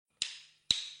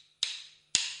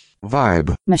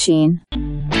Vibe. Machine.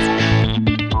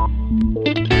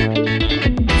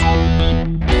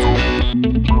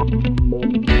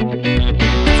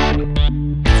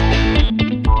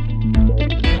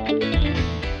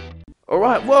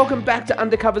 Alright, welcome back to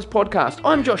Undercovers Podcast.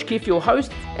 I'm Josh Kiff, your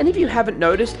host, and if you haven't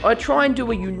noticed, I try and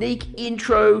do a unique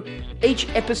intro each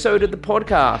episode of the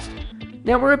podcast.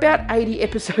 Now, we're about 80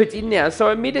 episodes in now, so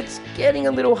I admit it's getting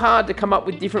a little hard to come up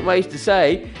with different ways to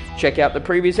say, check out the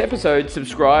previous episode,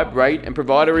 subscribe, rate, and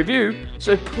provide a review,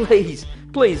 so please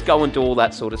go and do all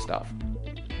that sort of stuff.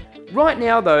 Right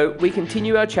now, though, we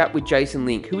continue our chat with Jason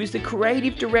Link, who is the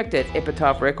creative director at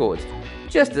Epitaph Records,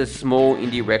 just a small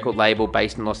indie record label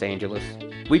based in Los Angeles.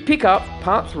 We pick up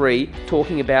part 3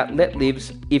 talking about Let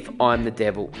Live's If I'm the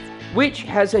Devil, which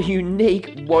has a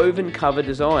unique woven cover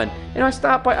design, and I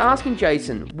start by asking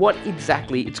Jason what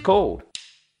exactly it's called.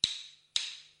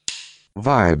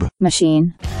 Vibe.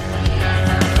 Machine.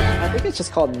 I think it's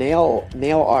just called nail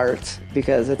art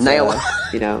because it's Nail.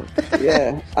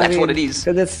 yeah. That's what it is.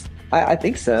 'Cause it's, I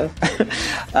think so.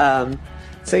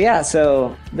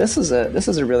 So this is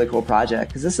a really cool project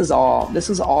because this is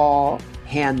all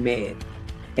handmade,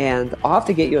 and I'll have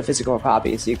to get you a physical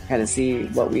copy so you can kind of see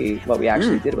what we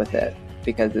actually did with it,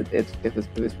 because it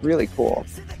was really cool.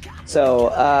 So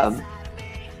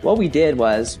what we did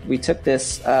was we took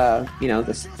this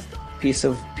this piece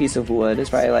of wood, it's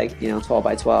probably like 12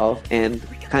 by 12, and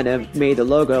kind of made the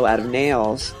logo out of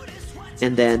nails,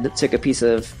 and then took a piece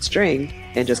of string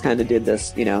and just kind of did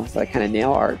this like kind of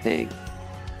nail art thing.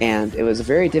 And it was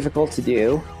very difficult to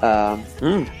do.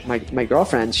 My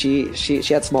girlfriend, she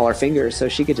had smaller fingers, so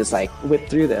she could just like whip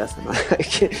through this,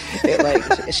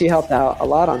 and she helped out a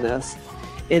lot on this.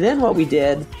 And then what we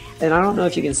did, and I don't know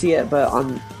if you can see it, but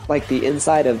on like the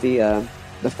inside of the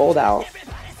fold out,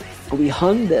 we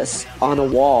hung this on a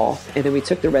wall, and then we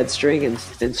took the red string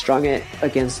and strung it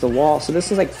against the wall. So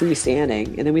this was like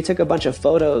freestanding. And then we took a bunch of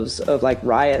photos of like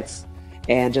riots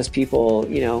and just people,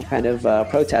 kind of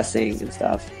protesting and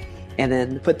stuff, and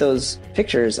then put those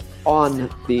pictures on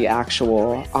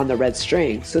the red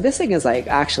string. So this thing is like,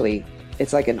 actually,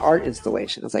 it's like an art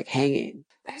installation. It's like hanging.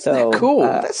 So cool.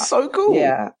 That's so cool.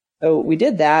 Yeah. So we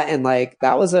did that, and like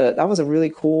that was a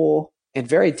really cool and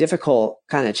very difficult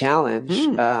kind of challenge.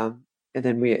 And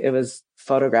then it was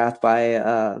photographed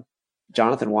by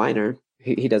Jonathan Weiner.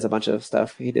 He does a bunch of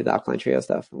stuff. He did the Alkaline Trio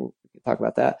stuff. And we can talk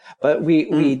about that. But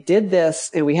we did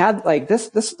this, and we had like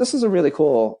this was a really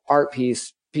cool art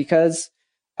piece because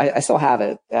I still have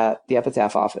it at the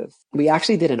Epitaph office. We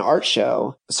actually did an art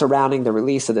show surrounding the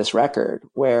release of this record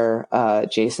where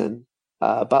Jason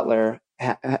Butler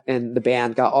and the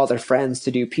band got all their friends to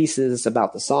do pieces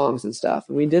about the songs and stuff.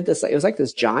 And we did this, it was like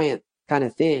this giant kind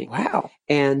of thing. Wow.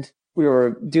 And we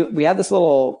had this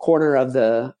little corner of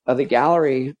the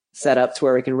gallery set up to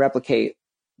where we can replicate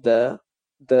the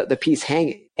piece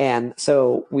hanging. And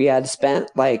so we had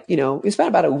spent we spent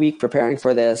about a week preparing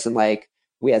for this, and like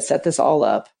we had set this all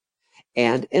up,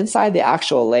 and inside the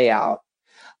actual layout,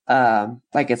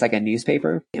 like it's like a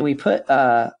newspaper, and we put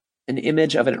an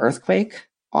image of an earthquake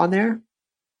on there.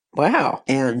 Wow.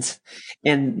 And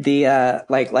the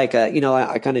like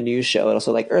on a news show, it'll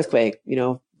show like earthquake,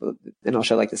 and I'll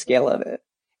show like the scale of it.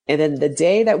 And then the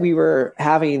day that we were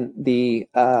having the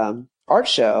art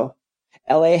show,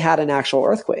 LA had an actual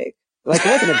earthquake. Like, it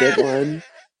wasn't a big one.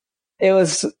 It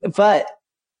was, but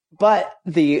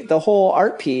the whole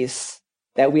art piece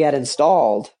that we had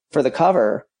installed for the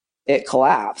cover, it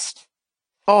collapsed.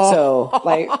 Oh.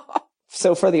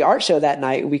 So for the art show that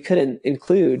night, we couldn't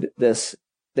include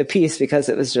the piece because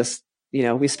it was just,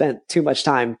 we spent too much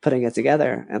time putting it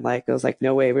together, and like, it was like,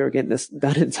 no way we were getting this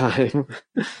done in time.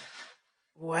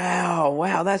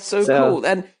 Wow, that's so cool.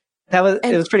 And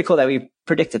it was pretty cool that we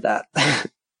predicted that.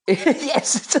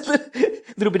 Yes, it's a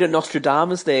little bit of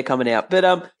Nostradamus there coming out,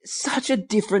 but such a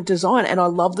different design, and I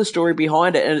love the story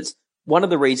behind it. And it's one of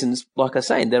the reasons, like I was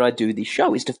saying, that I do this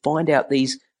show is to find out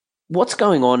what's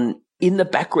going on in the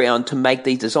background to make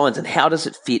these designs, and how does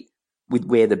it fit with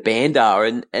where the band are,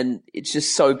 and it's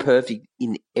just so perfect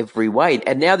in every way.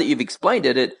 And now that you've explained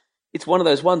it, it's one of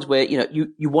those ones where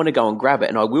you want to go and grab it,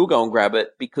 and I will go and grab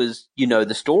it because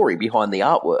the story behind the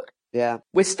artwork. Yeah.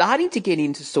 We're starting to get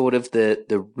into sort of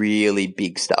the really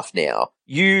big stuff now.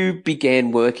 You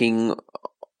began working,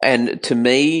 and to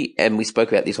me, and we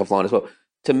spoke about this offline as well,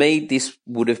 to me, this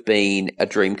would have been a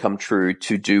dream come true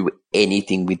to do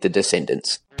anything with the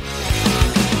Descendants.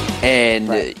 And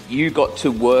right. You got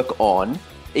to work on,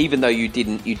 even though you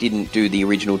didn't do the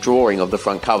original drawing of the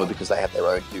front cover because they have their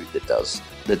own dude that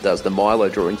does the Milo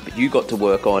drawings, but you got to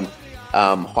work on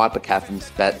Hypercath and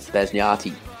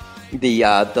Spasniati,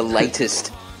 the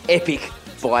latest epic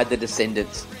by the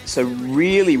Descendants. So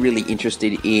really, really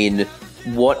interested in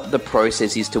what the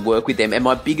process is to work with them. And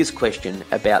my biggest question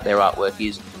about their artwork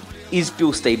is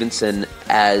Bill Stevenson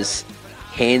as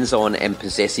hands-on and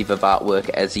possessive of artwork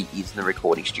as he is in the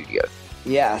recording studio?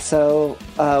 Yeah, so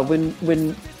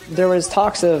when there was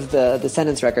talks of the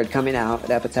Descendants record coming out at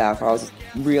Epitaph, I was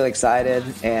really excited,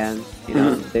 and you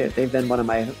know they've been one of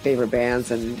my favorite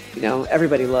bands, and you know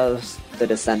everybody loves the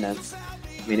Descendants.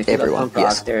 I mean, if you love punk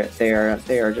rock,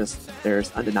 they're just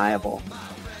undeniable.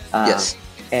 Yes.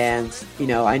 And you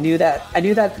know, I knew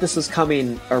that this was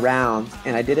coming around,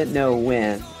 and I didn't know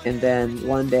when. And then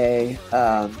one day,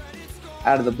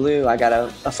 out of the blue, I got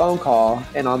a phone call,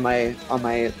 and on my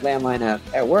landline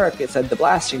at work, it said the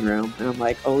blasting room, and I'm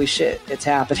like, holy shit, it's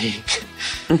happening.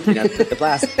 You know, the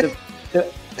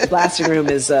blasting room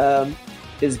is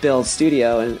Bill's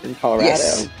studio in Colorado.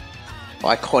 Yes.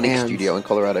 Iconic studio in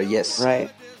Colorado. Yes.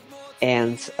 Right.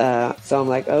 And so I'm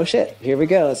like, oh shit, here we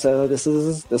go. So this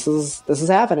is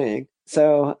happening.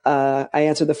 So I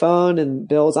answered the phone, and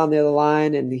Bill's on the other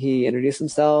line, and he introduced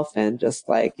himself, and just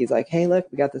like he's like, hey, look,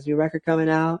 we got this new record coming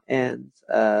out, and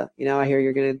you know, I hear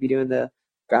you're going to be doing the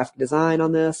graphic design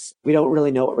on this. We don't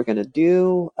really know what we're going to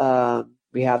do.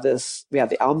 We have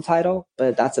the album title,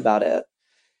 but that's about it.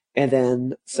 And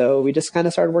then so we just kind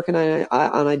of started working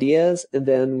on ideas, and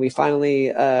then we finally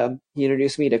he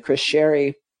introduced me to Chris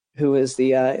Sherry, who is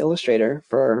the illustrator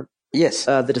for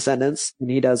the Descendants, and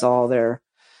he does all their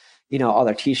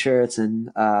T-shirts and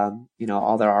you know,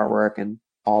 all their artwork and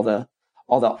all the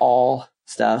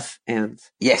stuff. And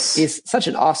yes, he's such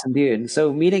an awesome dude. And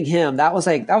so meeting him, that was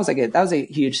a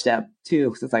huge step too,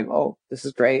 because it's like, oh, this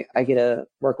is great. I get to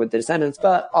work with the Descendants,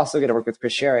 but also get to work with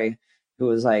Chris Sherry, who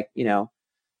was like, you know,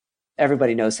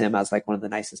 everybody knows him as like one of the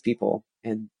nicest people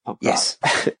in punk rock. Yes.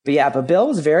 But Bill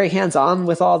was very hands-on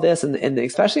with all this, and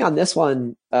especially on this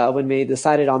one, when we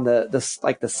decided on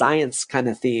the science kind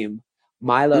of theme,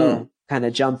 Milo kind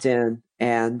of jumped in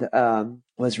and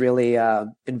was really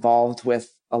involved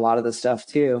with a lot of the stuff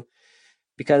too,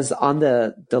 because on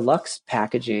the deluxe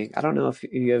packaging, I don't know if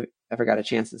you ever got a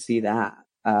chance to see that.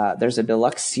 There's a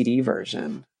deluxe CD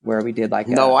version where we did like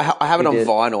I have it on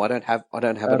vinyl. I don't have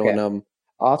it on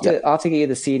I'll have to get you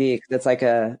the CD,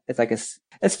 because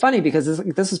it's funny because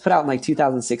this was put out in like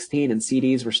 2016, and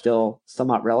CDs were still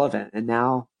somewhat relevant, and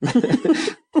now now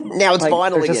it's like,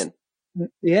 vinyl again.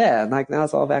 Yeah, like now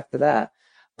it's all back to that.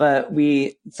 But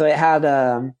it had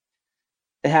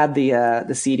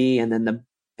the CD and then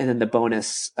the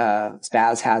bonus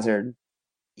Spaz Hazard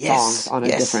songs on a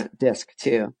different disc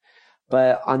too.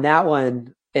 But on that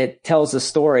one, it tells the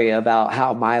story about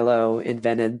how Milo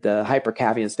invented the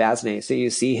hypercavian spazonate. So you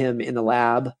see him in the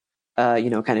lab, you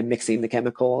know, kind of mixing the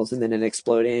chemicals, and then it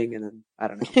exploding, and then I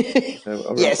don't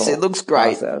know. Yes, it looks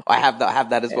great. Process. I have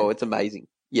that as well. It's amazing.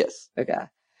 Yes. Okay.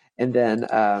 And then,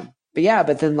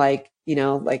 but then like, you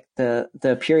know, like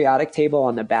the periodic table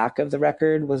on the back of the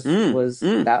record was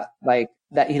that like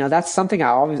that, you know, that's something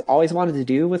I always wanted to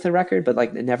do with the record, but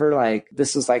like never, like,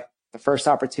 this was like the first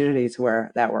opportunity to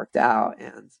where that worked out,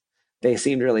 and they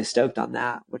seemed really stoked on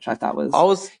that, which I thought was, I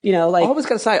was going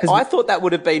to say, I thought that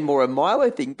would have been more a Milo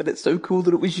thing, but it's so cool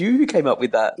that it was you who came up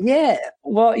with that. Yeah.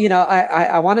 Well, you know,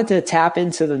 I wanted to tap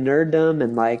into the nerddom,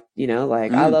 and like, you know,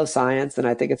 like I love science, and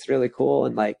I think it's really cool.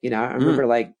 And like, you know, I remember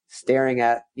like staring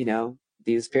at, you know,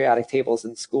 these periodic tables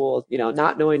in school, you know,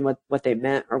 not knowing what they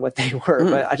meant or what they were,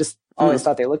 but I just always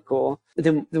thought they looked cool.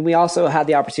 Then we also had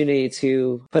the opportunity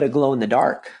to put a glow in the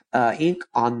dark ink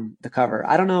on the cover.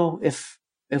 I don't know if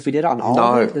we did on all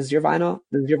of it. Does your vinyl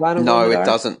No, it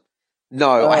doesn't.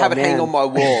 No, I have it hanging on my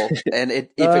wall, and if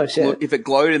it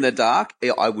glowed in the dark,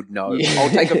 I would know. Yeah.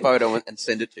 I'll take a photo and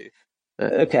send it to you.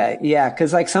 Okay, yeah,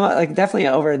 because like definitely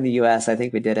over in the U.S., I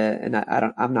think we did it, and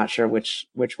I'm not sure which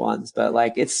ones, but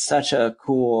like it's such a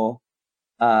cool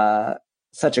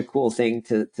thing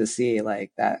to see,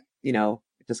 like that, you know,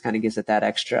 it just kind of gives it that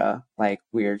extra like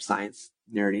weird science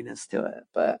nerdiness to it.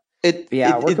 But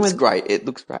it's great. It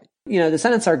looks great. You know, the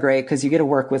Descendants are great because you get to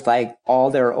work with like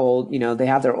all their old, you know, they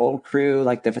have their old crew,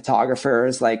 like the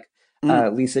photographers, like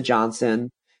Lisa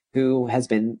Johnson, who has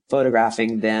been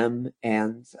photographing them,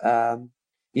 and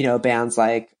you know, bands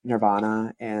like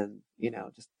Nirvana, and you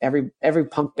know, just every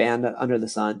punk band under the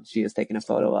sun she has taken a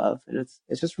photo of. And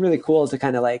it's just really cool to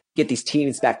kind of like get these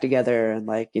teams back together, and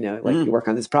like, you know, like you work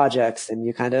on these projects and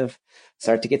you kind of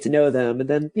start to get to know them, and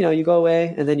then, you know, you go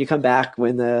away and then you come back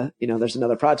when you know, there's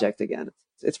another project again.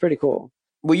 It's pretty cool.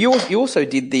 Well, you also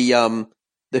did the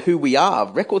Who We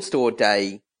Are Record Store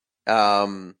Day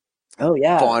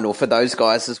vinyl for those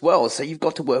guys as well. So you've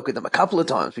got to work with them a couple of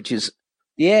times, which is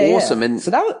awesome. Yeah. And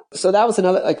so that was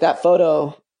another, like, that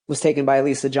photo, was taken by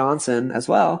Lisa Johnson as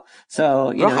well.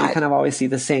 So, you know, you Right. kind of always see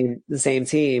the same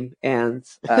team. And,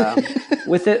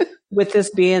 with this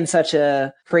being such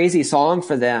a crazy song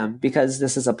for them, because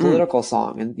this is a political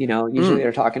song, and, you know, usually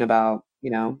they're talking about,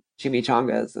 you know,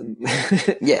 chimichangas and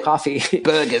coffee,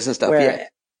 burgers and stuff.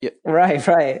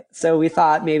 Right. So we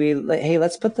thought maybe, hey,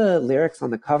 let's put the lyrics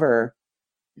on the cover,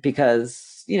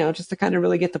 because, you know, just to kind of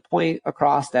really get the point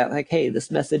across that, like, hey, this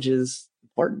message is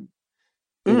important.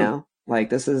 You know, like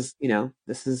this is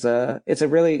it's a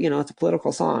really, you know, it's a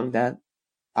political song that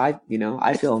I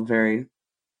feel very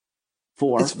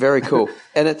for. It's very cool.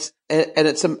 and it's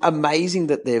amazing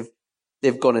that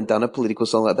they've gone and done a political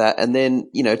song like that. And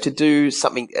then, you know, to do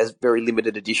something as very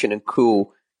limited edition and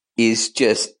cool is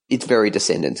just, it's very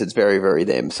Descendants. It's very, very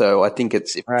them. So I think it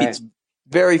fits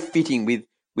very fitting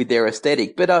with their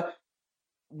aesthetic. But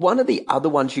one of the other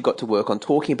ones you got to work on,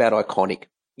 talking about iconic,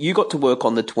 you got to work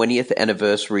on the 20th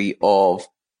anniversary of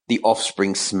The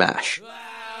Offspring Smash.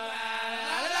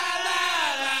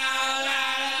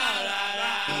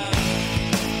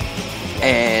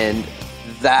 And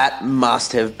that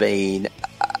must have been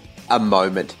a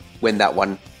moment when that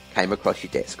one came across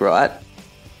your desk, right?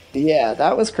 Yeah,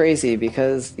 that was crazy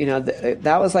because, you know,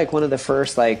 that was like one of the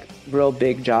first like real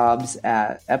big jobs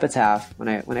at Epitaph when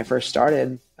I first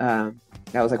started.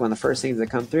 That was like one of the first things that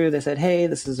come through. They said, hey,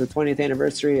 this is the 20th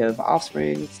anniversary of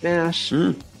Offspring Smash.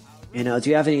 You know, do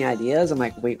you have any ideas? I'm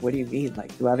like, wait, what do you mean?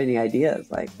 Like, do I have any ideas?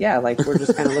 Like, yeah, like we're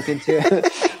just kind of looking to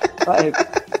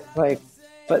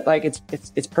but like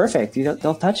it's perfect. You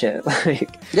don't touch it.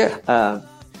 Like, yeah.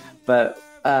 But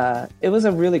it was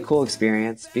a really cool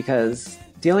experience because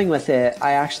dealing with it,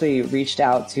 I actually reached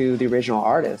out to the original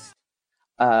artist,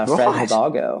 Fred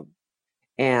Hidalgo.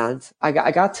 And I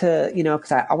got to, you know,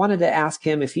 because I wanted to ask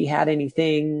him if he had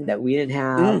anything that we didn't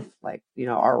have, like, you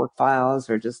know, artwork files,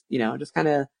 or just, you know, just kind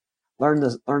of learn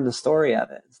the story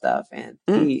of it and stuff. And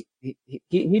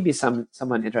he'd be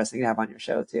someone interesting to have on your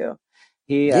show too.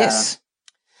 Because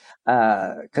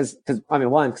I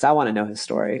mean, one, because I want to know his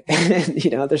story. And,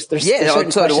 you know, there's certain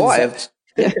so do I.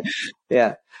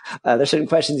 Yeah. There's certain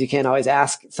questions you can't always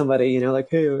ask somebody, you know, like,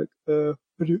 hey,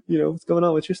 you know, what's going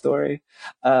on with your story?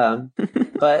 So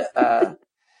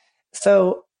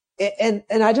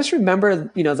I just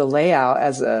remember, you know, the layout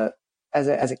as a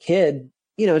kid,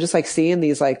 you know, just like seeing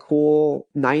these like cool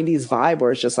 90s vibe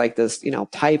where it's just like this, you know,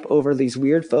 type over these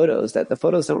weird photos that the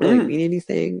photos don't really mean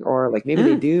anything, or like maybe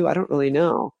they do. I don't really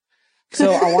know.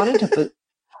 So I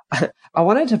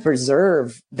wanted to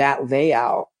preserve that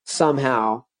layout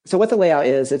somehow. So what the layout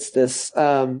is, it's this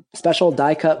special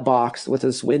die cut box with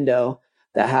this window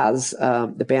that has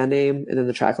the band name and then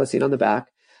the track listing on the back.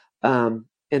 And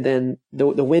then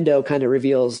the window kind of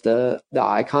reveals the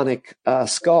iconic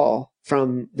skull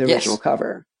from the original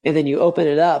cover. And then you open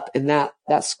it up, and that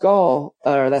skull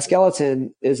or that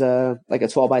skeleton is like a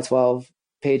 12 by 12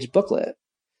 page booklet.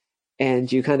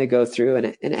 And you kind of go through, and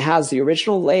it has the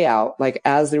original layout, like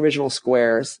as the original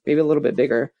squares, maybe a little bit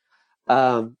bigger.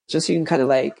 Just so you can kind of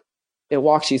like, it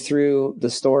walks you through the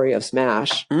story of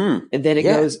Smash, and then it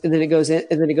goes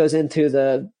into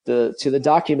the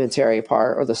documentary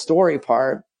part, or the story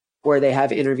part, where they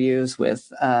have interviews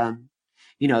with,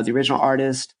 you know, the original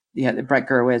artist, Brett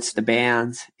Gurewitz, the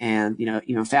band, and you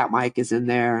know, Fat Mike is in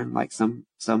there, and like some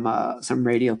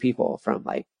radio people from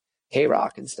like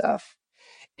K-Rock and stuff,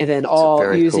 and then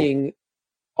all using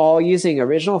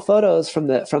original photos from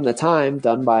the time,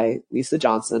 done by Lisa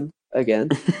Johnson again.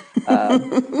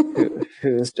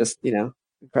 Who is just, you know,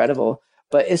 incredible.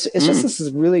 But it's just this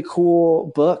really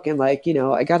cool book, and like, you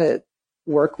know, I got to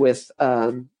work with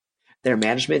their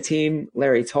management team,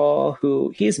 Larry Toll,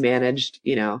 who he's managed,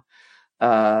 you know,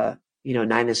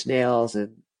 Nine Inch Nails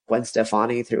and Gwen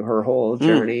Stefani through her whole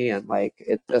journey, and like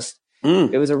it was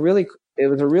a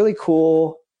really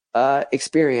cool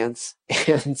experience,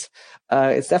 and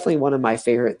it's definitely one of my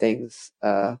favorite things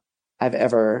I've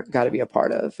ever got to be a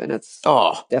part of, and it's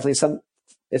definitely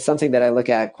it's something that I look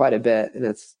at quite a bit, and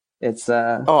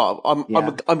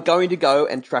I'm going to go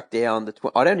and track down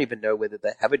I don't even know whether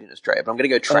they have it in Australia, but I'm going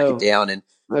to go track it down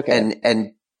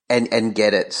and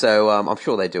get it. So I'm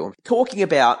sure they do. Talking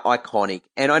about iconic,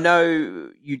 and I know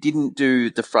you didn't do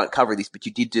the front cover of this, but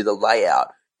you did do the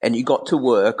layout, and you got to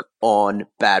work on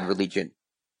Bad Religion,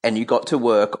 and you got to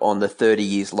work on the 30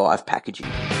 Years Live packaging.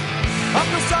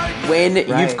 When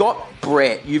you've got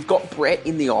Brett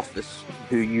in the office,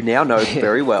 who you now know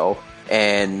very well,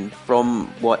 and from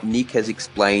what Nick has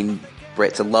explained,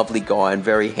 Brett's a lovely guy and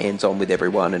very hands-on with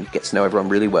everyone and gets to know everyone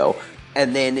really well.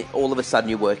 And then all of a sudden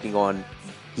you're working on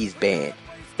his band,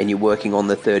 and you're working on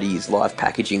the 30 Years Live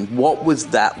packaging. What was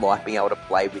that like, being able to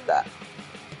play with that?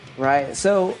 Right.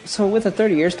 So with the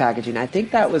 30 years packaging, I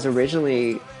think that was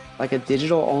originally like a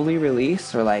digital only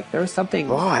release, or like there was something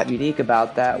unique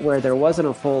about that where there wasn't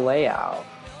a full layout.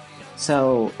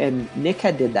 So, and Nick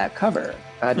had did that cover,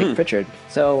 Nick Pritchard.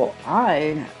 So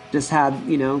I just had,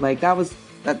 like that's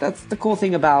the cool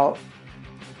thing about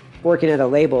working at a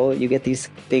label. You get these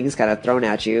things kind of thrown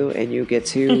at you, and you get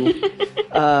to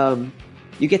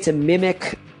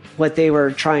mimic what they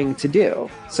were trying to do.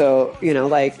 So,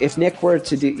 like if Nick were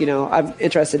to do, I'm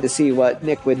interested to see what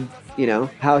Nick would,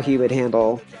 how he would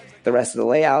handle the rest of the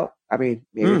layout. I mean,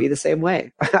 maybe it'd be the same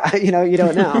way, you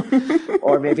don't know,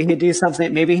 or maybe he'd do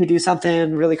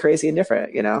something really crazy and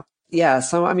different, Yeah.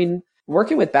 So, I mean,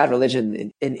 working with Bad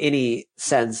Religion in any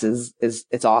sense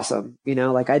it's awesome.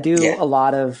 Like I do a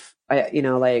lot of, I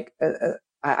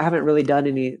haven't really done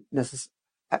any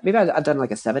maybe I've done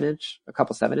like a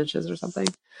couple 7-inches or something,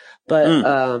 but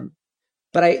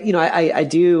I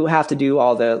do have to do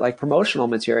all the like promotional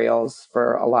materials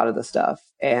for a lot of the stuff.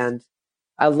 And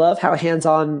I love how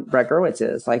hands-on Brett Gurwitz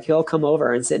is. Like he'll come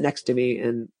over and sit next to me,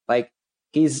 and like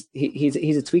he's a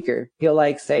tweaker. He'll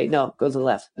like say, no, go to the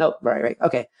left. No, right.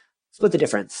 Okay. Split the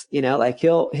difference. Like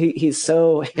he's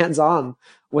so hands-on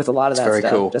with a lot of that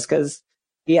stuff, cool. Just because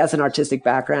he has an artistic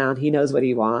background. He knows what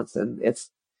he wants, and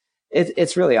it's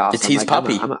really awesome. It's his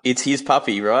puppy. It's his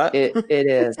puppy, right? It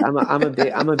is. I'm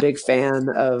a big fan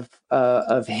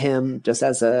of him just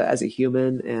as a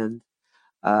human, and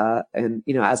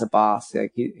as a boss.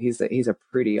 Like he's a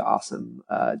pretty awesome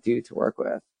dude to work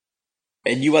with.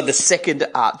 And you are the second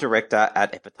art director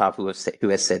at Epitaph who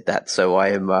has said that. So I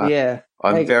am. I'm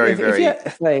like, very.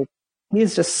 Like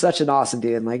he's just such an awesome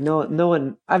dude. Like no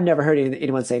one. I've never heard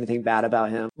anyone say anything bad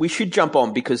about him. We should jump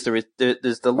on because there's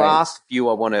the last few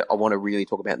I want to really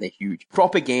talk about, and they're huge.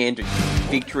 Propaganda,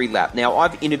 Victory Lap. Now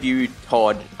I've interviewed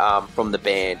Todd from the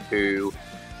band, who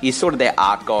is sort of their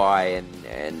art guy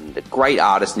and a great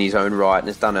artist in his own right, and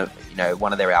has done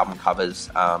one of their album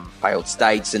covers, Failed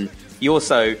States, and he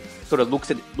also sort of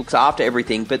looks after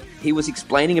everything. But he was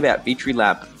explaining about Victory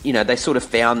Lap. They sort of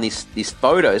found this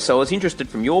photo. So I was interested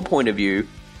from your point of view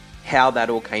how that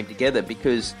all came together,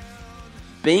 because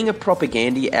being a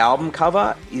Propaganda album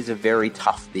cover is a very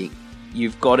tough thing.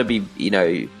 You've got to be,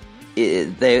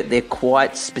 they're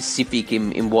quite specific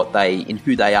in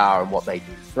who they are and what they do.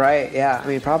 Right. Yeah. I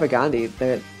mean, Propaganda,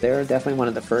 they're definitely one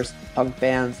of the first punk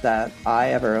bands that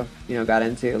I ever, got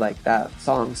into. Like that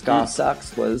song "Ska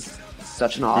Sucks" was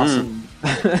such an awesome,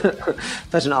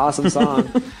 such an awesome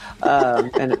song.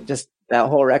 And just that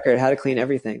whole record, How to Clean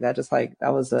Everything. That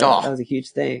was a huge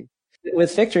thing.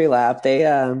 With Victory Lap,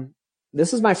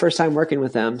 this was my first time working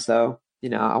with them. So,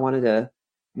 I wanted to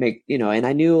make, and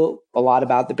I knew a lot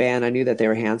about the band. I knew that they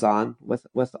were hands-on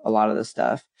with a lot of the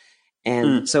stuff.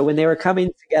 And so when they were coming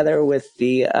together with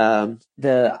the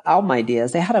album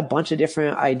ideas, they had a bunch of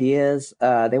different ideas.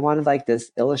 They wanted like this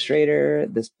illustrator,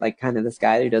 this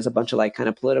guy who does a bunch of like kind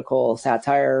of political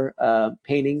satire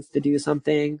paintings to do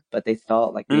something, but they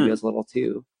felt like maybe it was a little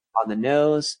too on the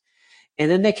nose. And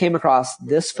then they came across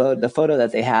this the photo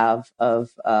that they have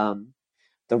of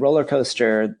the roller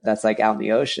coaster that's like out in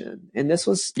the ocean. And this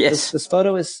was this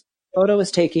photo is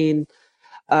taken.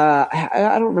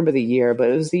 I don't remember the year, but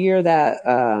it was the year that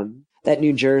that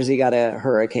New Jersey got a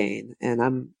hurricane, and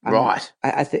I'm right.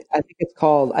 I think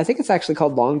it's actually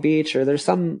called Long Beach, or there's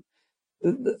some.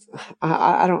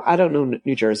 I don't know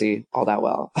New Jersey all that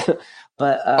well,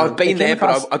 but I've been there,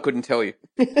 but I couldn't tell you.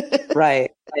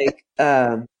 Right, like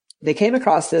they came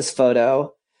across this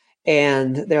photo,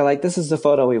 and they're like, "This is the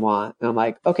photo we want." And I'm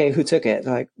like, "Okay, who took it?"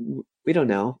 They're like, "We don't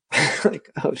know."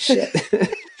 Like, oh shit.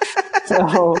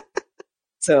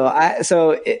 So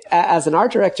as an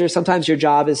art director, sometimes your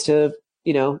job is to,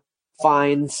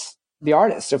 find the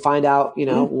artist, to find out,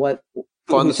 who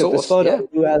took this photo,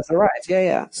 who has the rights.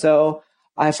 Yeah. So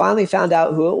I finally found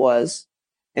out who it was,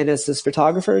 and it's this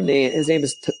photographer his name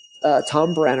is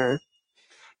Tom Brenner,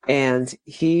 and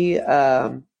he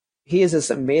is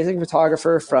this amazing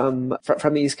photographer from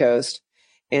the East Coast,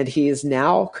 and he is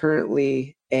now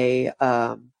currently a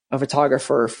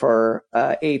photographer for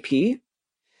AP.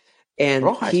 And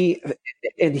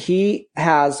he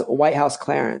has White House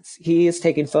clearance. He is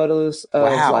taking photos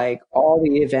of like all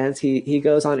the events. He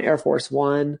goes on Air Force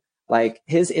One. Like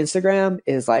his Instagram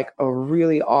is like a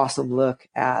really awesome look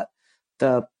at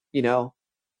the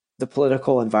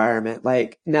political environment.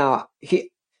 Like now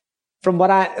from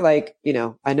what I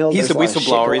know he's a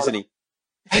whistleblower, isn't he?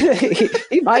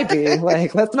 He might be.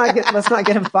 Like let's not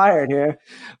get him fired here.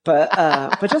 But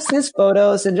just his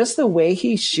photos and just the way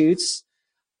he shoots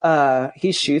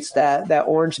that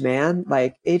orange man,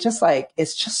 like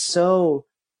it's just so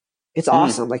it's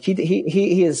awesome. Like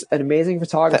he is an amazing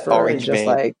photographer, and just man.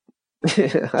 like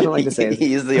I don't like to say it.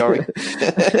 He is the orange.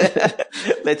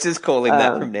 Let's just call him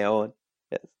that from now on.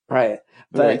 Yes. Right.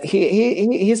 But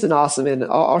he's an awesome, and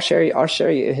I'll share you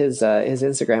his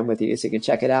Instagram with you so you can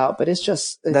check it out. But it's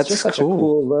just such a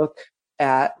cool look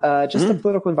at just the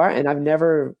political environment. And I've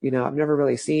never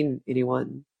really seen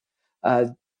anyone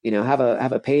have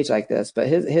a page like this. But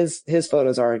his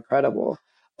photos are incredible.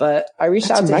 But I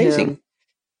reached out to him,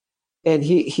 and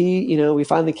he we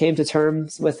finally came to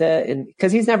terms with it, and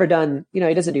because he's never done, he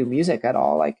doesn't do music at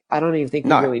all. Like, I don't even think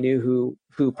he really knew who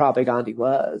Prabhat Gandhi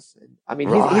was. And, I mean,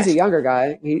 he's a younger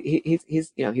guy.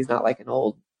 He's not like an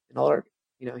older,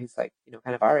 he's like,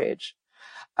 kind of our age.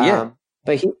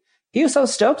 But he was so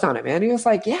stoked on it, man. He was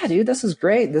like, yeah, dude, this is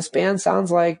great. This band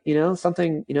sounds like,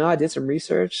 something, I did some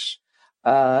research,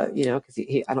 cause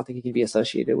I don't think he can be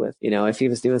associated with, if he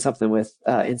was doing something with,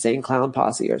 Insane Clown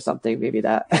Posse or something, maybe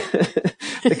that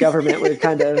the government would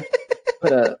kind of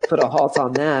put a halt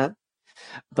on that.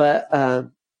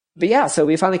 But yeah, so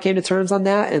we finally came to terms on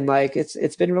that, and like,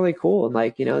 it's been really cool. And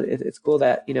like, it's cool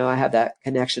that, I have that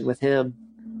connection with him.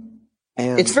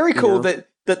 And it's very cool that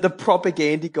the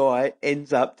propaganda guy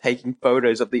ends up taking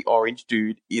photos of the orange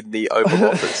dude in the Oval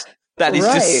Office. That is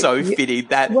just so fitting.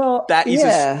 That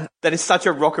is such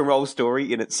a rock and roll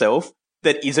story in itself.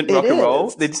 That isn't rock and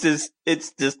roll.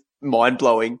 It's just mind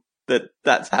blowing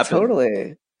that's happened.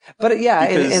 Totally. But yeah,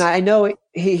 and I know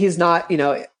he's not,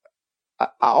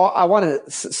 I want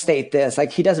to state this,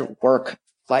 like, he doesn't work,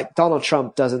 like, Donald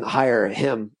Trump doesn't hire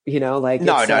him, like,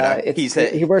 no.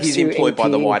 He works. He's employed by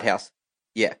the White House.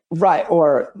 Yeah. Right.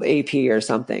 Or AP or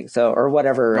something. So, or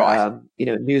whatever,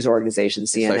 news organization,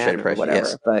 CNN or whatever.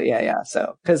 Yes. But yeah.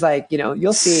 So, cause like,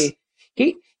 you'll see,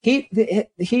 he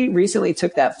recently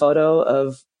took that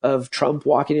photo of Trump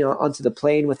walking onto the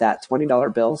plane with that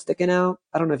 $20 bill sticking out.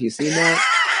 I don't know if you've seen that.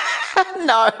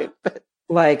 No.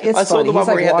 Like, it's I saw funny. the one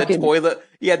where like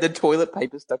he had the toilet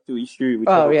paper stuck to his shoe.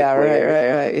 Oh yeah,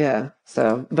 right. Yeah.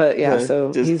 So, but yeah,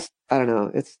 he's, I don't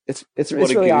know. It's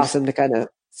really awesome to kind of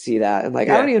see that. And like,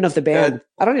 I don't even know if the band,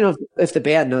 I don't even know if the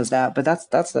band knows that, but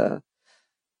that's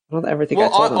I don't ever think I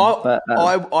told him. But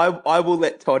I will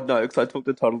let Todd know, because I talked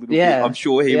to Todd a little bit. I'm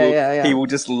sure he will. He will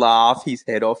just laugh his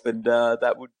head off, and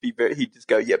that would be he'd just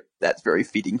go, "Yep, that's very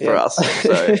fitting for us."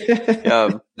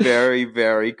 So, very,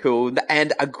 very cool,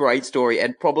 and a great story,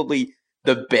 and probably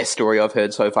the best story I've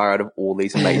heard so far out of all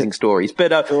these amazing stories.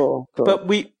 But cool. But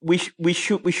we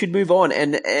should move on,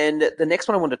 and the next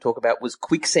one I wanted to talk about was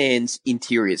Quicksand's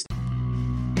interiors.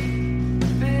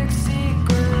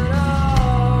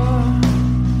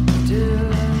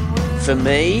 For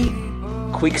me,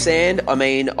 Quicksand, I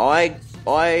mean, I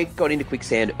got into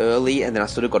Quicksand early, and then I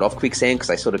sort of got off Quicksand because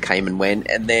they sort of came and went,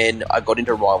 and then I got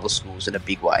into Rival Schools in a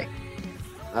big way.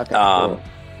 Okay, cool.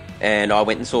 And I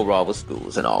went and saw Rival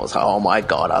Schools, and I was like, oh my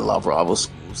God, I love Rival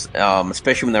Schools,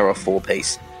 especially when they were a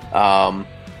 4-piece. And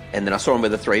then I saw them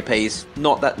with a 3-piece,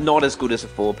 not as good as a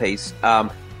 4-piece.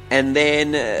 And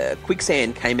then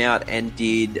Quicksand came out and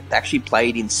actually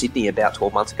played in Sydney about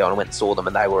 12 months ago, and I went and saw them,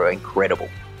 and they were incredible.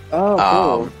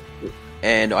 Oh, cool.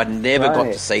 And I'd never got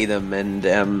to see them,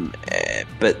 and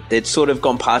but they'd sort of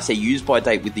gone past their use-by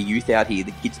date with the youth out here.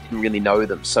 The kids didn't really know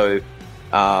them, so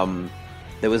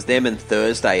there was them and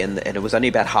Thursday, and it was only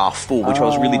about half full, which I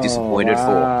was really disappointed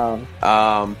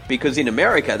for. Because in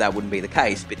America that wouldn't be the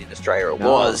case, but in Australia it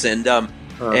was,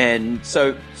 and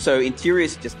so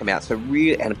Interiors had just come out,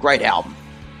 and a great album.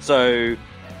 So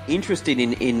interested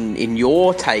in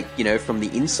your take, from the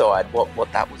inside,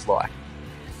 what that was like.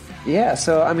 Yeah,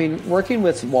 so I mean, working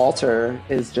with Walter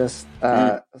is just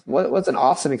what's an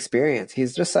awesome experience.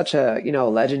 He's just such a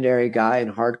legendary guy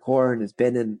in hardcore, and has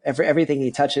been in everything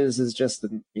he touches is just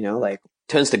like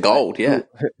turns to gold. Yeah,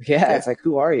 it's like,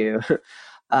 who are you?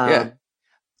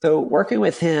 So working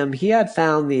with him, he had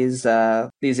found these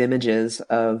images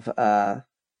of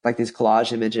like these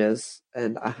collage images,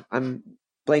 and I'm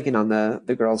blanking on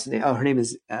the girl's name. Oh, her name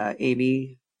is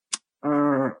Amy.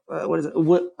 What is it?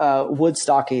 Wood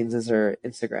Stockings is her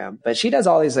Instagram, but she does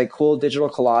all these like cool digital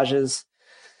collages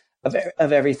of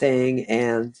everything.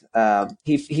 And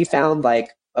he found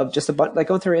like of just a bunch, like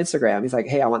going through her Instagram. He's like,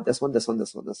 hey, I want this one, this one,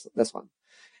 this one, this one.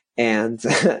 And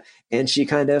and she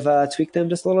kind of tweaked them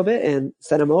just a little bit and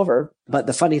sent them over. But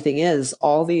the funny thing is,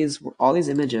 all these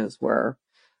images were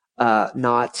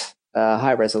not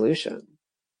high resolution,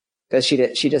 because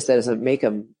she just doesn't make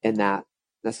them in that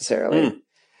necessarily.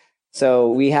 So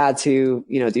we had to,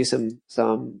 do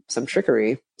some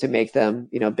trickery to make them,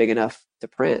 big enough to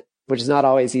print, which is not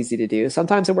always easy to do.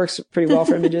 Sometimes it works pretty well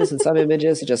for images, and some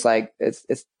images it just like it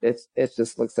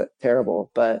just looks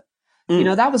terrible. But you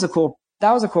know, that was a cool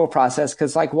process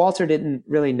because like Walter didn't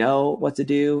really know what to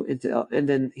do and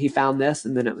then he found this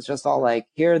and then it was just all like,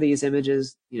 here are these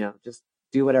images, you know, just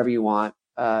do whatever you want,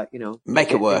 you know,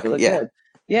 make it work. look Yeah. good.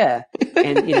 Yeah.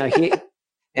 And, you know,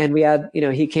 we had, you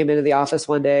know, he came into the office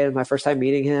one day and my first time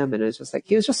meeting him and it was just like,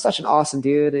 he was just such an awesome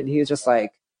dude. And he was just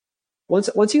like,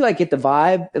 once you like get the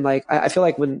vibe and like, I feel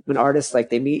like when artists like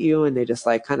they meet you and they just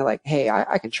like kind of like, hey,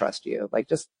 I can trust you. Like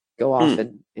just go off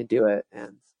and do it.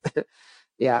 And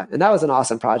yeah. And that was an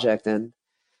awesome project. And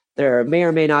there may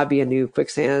or may not be a new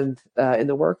Quicksand in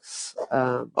the works.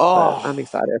 But I'm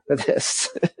excited for this.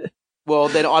 Well,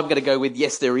 then I'm going to go with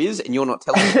yes, there is, and you're not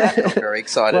telling me that. I'm very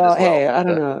excited as well. Hey, I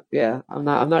don't know. Yeah, I'm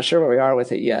not sure where we are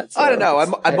with it yet. So I don't know.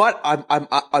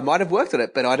 I might have worked on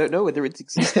it, but I don't know whether it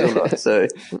exists or not. So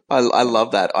I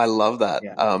love that. I love that.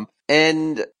 Yeah.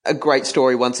 And a great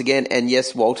story once again. And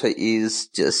yes, Walter is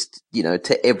just, you know,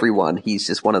 to everyone, he's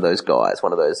just one of those guys,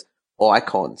 one of those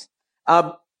icons.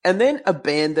 And then a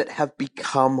band that have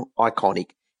become iconic,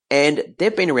 and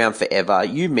they've been around forever.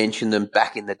 You mentioned them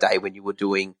back in the day when you were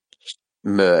doing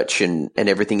merch and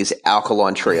everything, is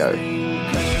Alkaline Trio.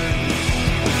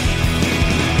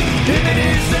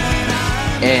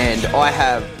 And I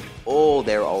have all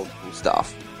their old school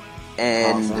stuff.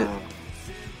 And awesome.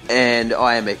 And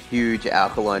I am a huge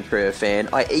Alkaline Trio fan.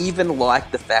 I even like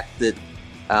the fact that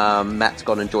Matt's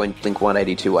gone and joined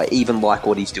Blink-182. I even like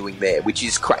what he's doing there, which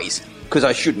is crazy because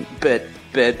I shouldn't, but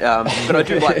I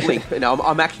do like Blink. You know,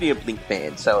 I'm actually a Blink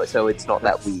fan, so it's not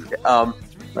that weird.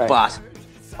 Right. But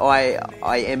I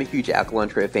am a huge Alkaline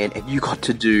Trio fan, and you got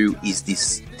to do is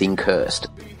this thing cursed.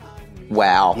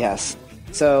 Wow. Yes.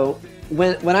 So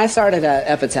when I started at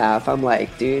Epitaph, I'm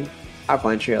like, dude,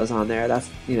 Alkaline Trio's on there. That's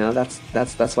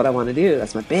what I want to do.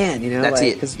 That's my band. You know, that's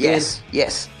like, it.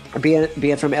 Yes.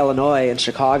 Being from Illinois and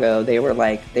Chicago, they were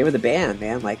the band,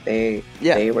 man. Like they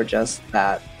were just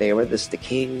that. They were the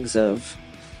kings of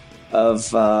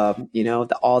you know,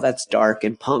 all that's dark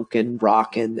and punk and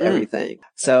rock and everything.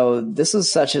 So this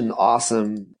was such an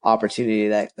awesome opportunity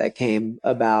that came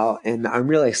about, and I'm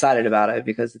really excited about it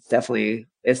because it's definitely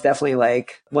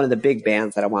like one of the big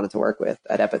bands that I wanted to work with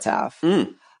at Epitaph.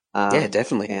 Yeah,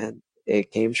 definitely. And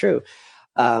it came true.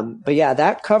 But yeah,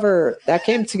 that cover that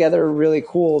came together really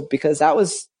cool because that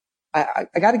was I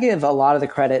got to give a lot of the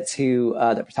credit to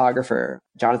the photographer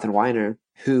Jonathan Weiner,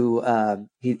 who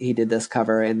he did this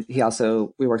cover, and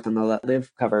we worked on the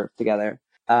Live cover together.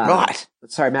 Right.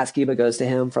 Sorry, Matt Skiba goes to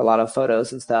him for a lot of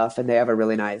photos and stuff, and they have a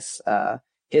really nice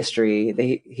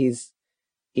history.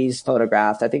 He's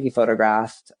photographed. I think he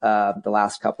photographed the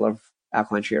last couple of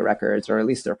Alkaline Trio records, or at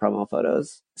least their promo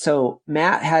photos. So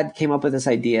Matt came up with this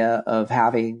idea of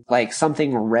having like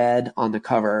something red on the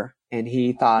cover, and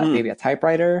he thought maybe a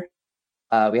typewriter.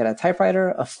 We had a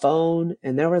typewriter, a phone,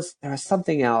 and there was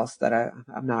something else that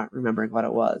I'm not remembering what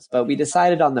it was. But we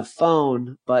decided on the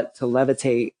phone, but to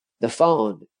levitate the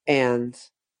phone. And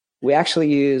we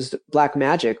actually used black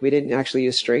magic. We didn't actually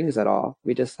use strings at all.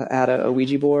 We just had a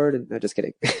Ouija board. And no, just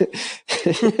kidding.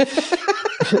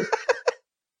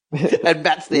 And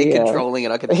Matt's there controlling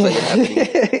it. I can see it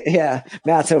happening. Yeah,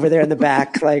 Matt's over there in the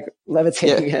back, like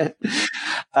levitating it.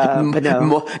 But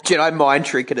no, Jedi mind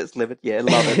trick and it's levit. Yeah,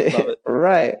 love it.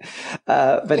 Right.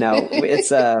 But no,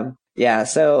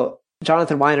 it's So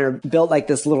Jonathan Weiner built like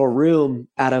this little room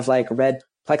out of like red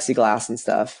plexiglass and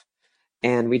stuff.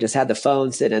 And we just had the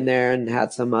phone sit in there and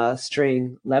had some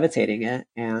string levitating it.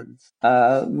 And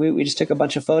we just took a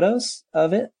bunch of photos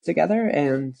of it together.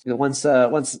 And you know,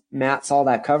 once Matt saw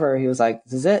that cover, he was like,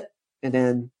 "This is it." And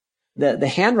then the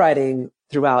handwriting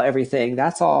throughout everything,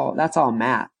 that's all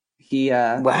Matt. He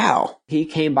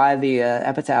came by the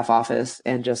Epitaph office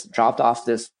and just dropped off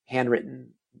this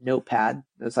handwritten notepad.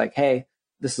 It was like, "Hey,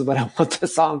 this is what I want the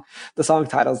song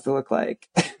titles to look like."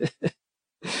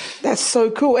 That's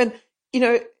so cool. And you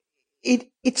know,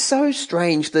 it's so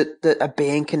strange that a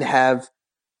band can have,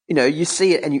 you know, you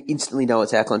see it and you instantly know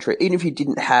it's Alkaline Trio. Even if you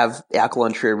didn't have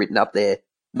Alkaline Trio written up there,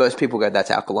 most people go, "That's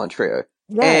Alkaline Trio."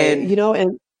 Right. And you know,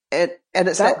 and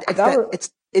it's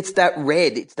that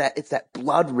red, it's that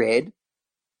blood red.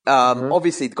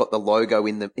 Obviously it's got the logo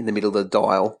in the middle of the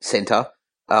dial center.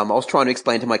 I was trying to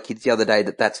explain to my kids the other day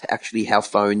that that's actually how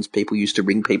people used to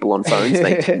ring people on phones.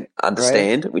 They didn't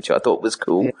understand, right. Which I thought was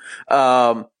cool.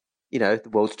 Yeah. You know, the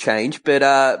world's changed, but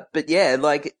yeah,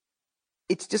 like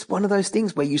it's just one of those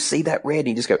things where you see that red and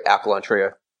you just go Alkaline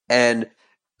Trio, and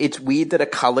it's weird that a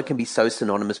color can be so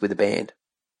synonymous with a band,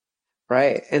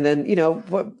 right? And then you know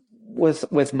what,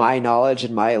 with my knowledge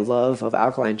and my love of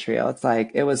Alkaline Trio, it's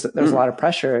like there's a lot of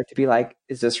pressure to be like,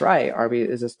 is this right?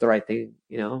 Is this the right thing?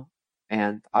 You know,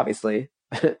 and obviously,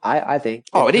 I think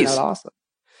it is awesome.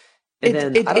 And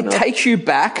then I don't know. It takes you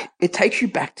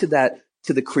back to that,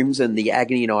 to the Crimson, the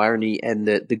Agony and Irony, and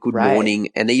the Good Morning,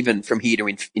 and even From Here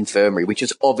to Infirmary, which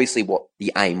is obviously what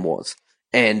the aim was.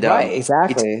 And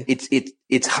exactly.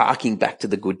 It's harking back to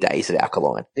the good days at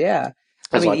Alkaline. Yeah,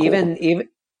 I mean,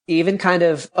 even kind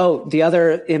of. Oh, the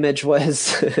other image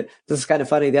was this is kind of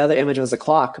funny. The other image was a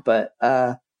clock, but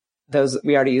those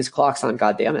we already used clocks on.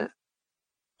 God damn it.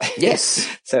 Yes.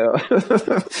 so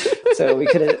we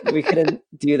couldn't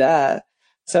do that.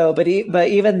 So, but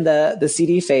even the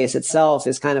CD face itself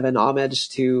is kind of an homage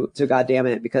to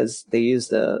Goddammit, because they use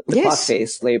the clock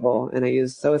face label, and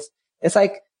it's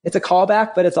like, it's a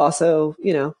callback, but it's also,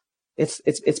 it's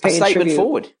paying a statement tribute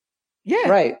forward. Yeah.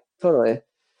 Right. Totally.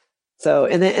 So,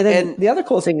 and then the other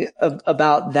cool thing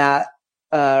about that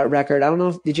record, I don't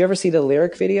know, did you ever see the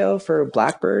lyric video for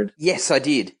Blackbird? Yes, I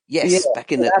did. Yes. Yeah,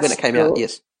 back in when it came out.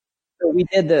 Yes. So we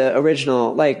did the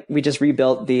original, like we just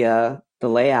rebuilt the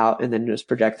layout and then just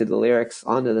projected the lyrics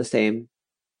onto the same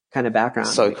kind of background.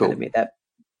 So we cool. Kind of made that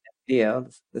video,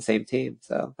 the same team.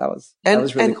 So that was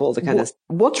really cool to kind of.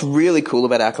 What's really cool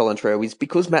about Alkaline Trio is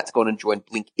because Matt's gone and joined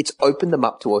Blink, it's opened them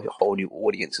up to a whole new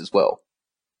audience as well,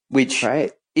 which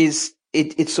is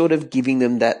it's sort of giving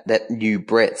them that new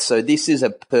breadth. So this is a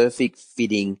perfect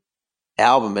fitting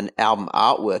album and album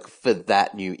artwork for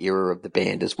that new era of the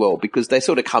band as well, because they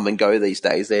sort of come and go these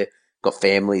days. They've got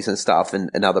families and stuff and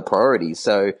other priorities.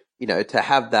 So, to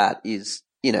have that is,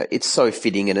 it's so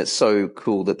fitting, and it's so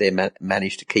cool that they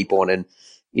managed to keep on and,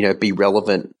 be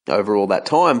relevant over all that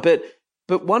time. But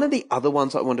one of the other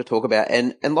ones I want to talk about,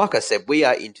 and like I said, we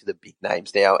are into the big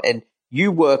names now, and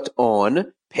you worked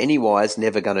on Pennywise,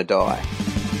 Never Gonna Die.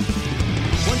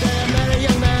 One day I met a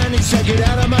young man, he said, "Get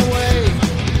out of my way."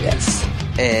 Yes.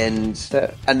 And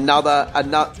another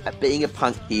being a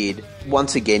punk kid,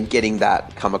 once again getting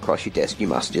that come across your desk, you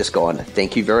must have just gone,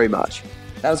 thank you very much.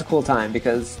 That was a cool time,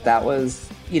 because that was,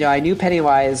 I knew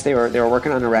Pennywise, they were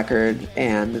working on a record,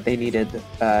 and they needed,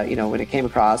 when it came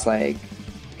across, like,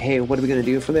 hey, what are we going to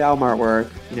do for the album artwork?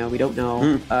 We don't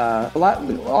know. A lot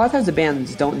of times the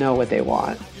bands don't know what they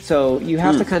want. So you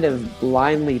have to kind of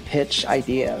blindly pitch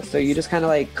ideas. So you just kind of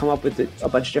like come up with a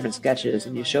bunch of different sketches,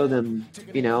 and you show them,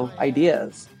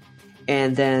 ideas.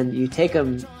 And then you take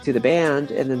them to the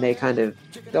band, and then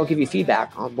they'll give you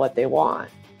feedback on what they want.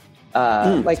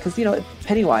 Like, cause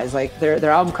Pennywise, like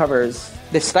their album covers,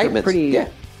 they're statements.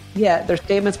 Yeah, they're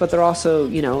statements, but they're also,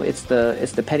 it's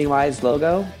the Pennywise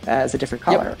logo as a different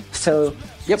color.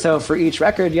 Yep. So for each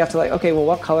record, you have to like, okay, well,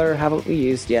 what color haven't we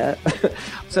used yet?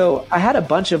 So I had a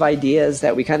bunch of ideas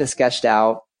that we kind of sketched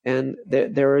out, and they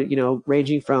were,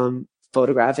 ranging from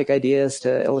photographic ideas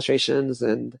to illustrations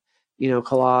and,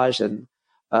 collage and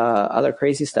other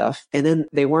crazy stuff. And then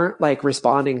they weren't like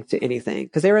responding to anything,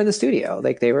 because they were in the studio.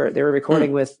 Like they were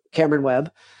recording with Cameron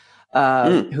Webb,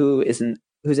 who's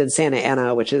in Santa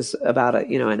Ana, which is about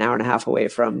an hour and a half away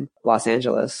from Los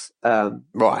Angeles.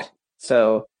 Right.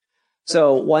 So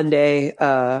one day,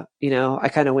 I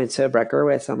kind of went to Brett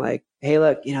Gurwitz. I'm like, hey,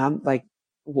 look, I'm like,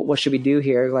 what should we do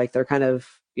here? Like they're kind of,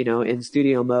 in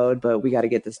studio mode, but we got to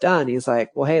get this done. He's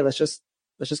like, well, hey, let's just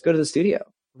go to the studio.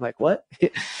 I'm like, what?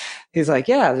 He's like,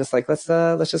 yeah, just like, let's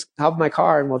just hop in my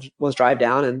car and we'll drive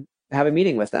down and have a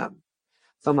meeting with them.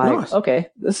 So I'm like, nice. Okay,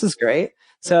 this is great.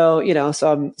 So,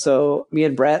 so me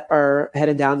and Brett are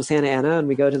headed down to Santa Ana, and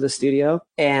we go to the studio,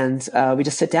 and we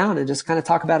just sit down and just kind of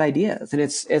talk about ideas. And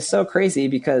it's so crazy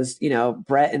because,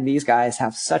 Brett and these guys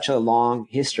have such a long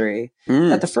history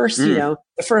that the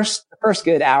first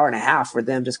good hour and a half were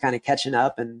them just kind of catching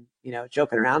up and,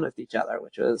 joking around with each other,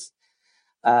 which was,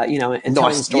 and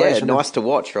nice, nice to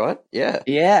watch, right? Yeah.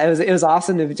 Yeah. It was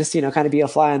awesome to just, kind of be a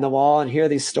fly on the wall and hear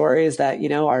these stories that,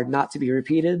 are not to be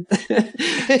repeated.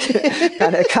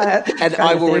 And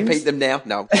I will repeat them now.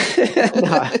 No.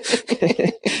 No.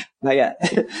 Not yet.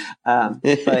 But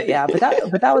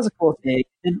that was a cool thing.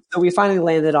 And so we finally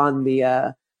landed on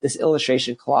the, this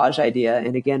illustration collage idea.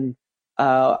 And again,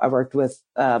 I worked with,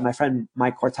 my friend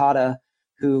Mike Cortada,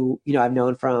 who, I've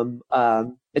known from, A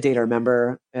Day to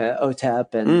Remember,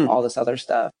 OTEP, and all this other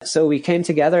stuff. So we came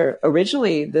together.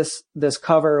 Originally, this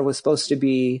cover was supposed to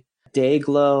be day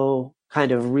glow,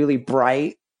 kind of really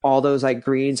bright, all those like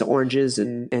greens, oranges,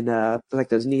 and like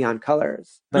those neon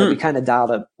colors. But we kind of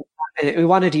dialed up. And we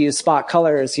wanted to use spot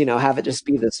colors, have it just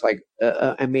be this like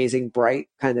amazing bright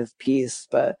kind of piece.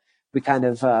 But we kind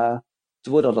of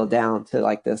dwindled it down to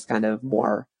like this kind of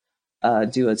more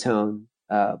duotone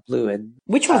blue and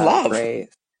which I love. Gray.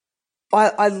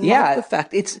 I love the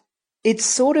fact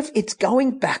it's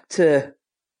going back to,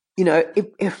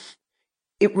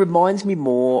 it reminds me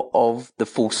more of the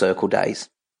Full Circle days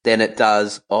than it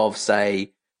does of,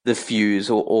 say, the Fuse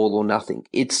or All or Nothing.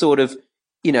 It's sort of,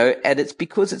 and it's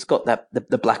because it's got that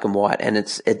the black and white, and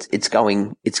it's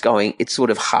sort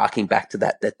of harking back to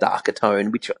that darker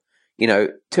tone, which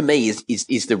to me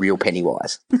is the real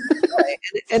Pennywise. Right.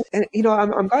 And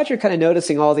I'm glad you're kind of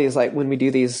noticing all these, like when we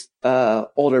do these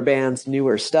older bands,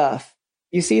 newer stuff.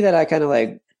 You see that I kind of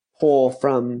like pull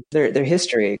from their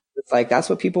history. It's like that's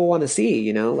what people want to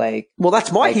see, like. Well,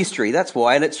 that's my history. That's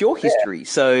why, and it's your history. Yeah.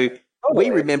 So.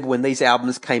 Totally. We remember when these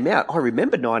albums came out. I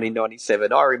remember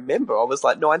 1997. I was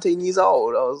like 19 years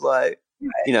old. I was like,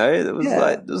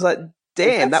 it was like,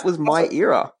 damn, that was my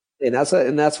era. And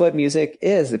that's what music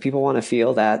is. That people want to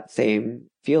feel that same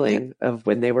feeling of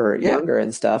when they were younger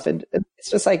and stuff. And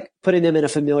it's just like putting them in a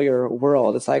familiar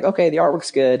world. It's like, okay, the artwork's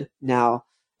good now.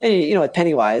 And at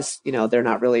Pennywise, they're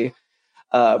not really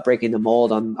breaking the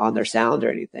mold on their sound or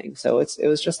anything. So it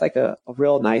was just like a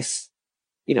real nice.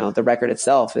 The record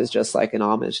itself is just like an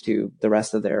homage to the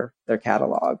rest of their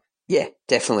catalog. Yeah,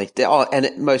 definitely. And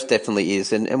it most definitely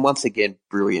is. And once again,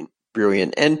 brilliant.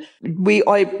 And we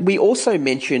also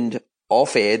mentioned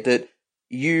off air that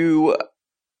you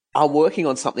are working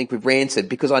on something with Rancid,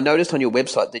 because I noticed on your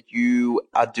website that you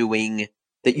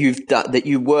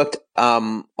worked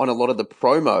on a lot of the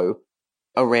promo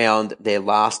around their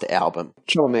last album,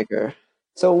 Troublemaker.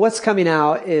 So what's coming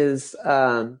out is,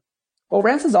 well,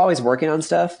 Rancid's always working on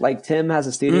stuff. Like Tim has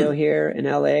a studio here in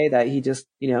LA that he just,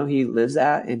 he lives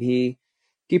at, and he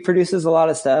produces a lot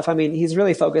of stuff. I mean, he's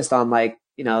really focused on like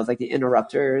the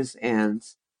Interrupters and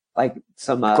like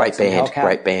some great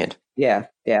band. Yeah,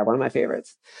 one of my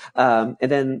favorites. And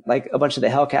then like a bunch of the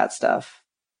Hellcat stuff.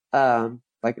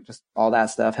 Like just all that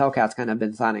stuff. Hellcat's kind of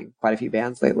been signing quite a few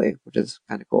bands lately, which is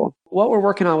kind of cool. What we're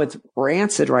working on with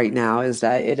Rancid right now is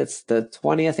that it's the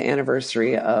 20th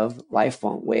anniversary of Life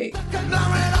Won't Wait.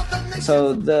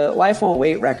 So the Life Won't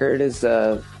Wait record is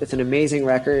it's an amazing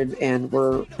record, and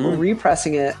we're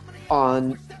repressing it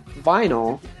on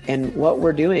vinyl. And what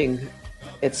we're doing,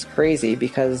 it's crazy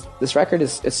because this record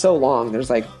is so long.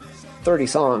 There's like 30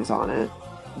 songs on it.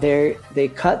 They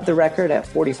cut the record at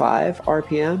 45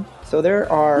 RPM. So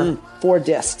there are 4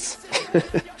 discs.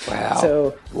 Wow.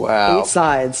 So 8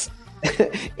 sides,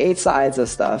 8 sides of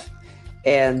stuff.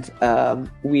 And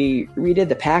we redid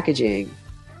the packaging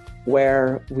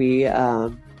where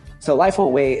so Life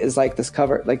Won't Wait is like this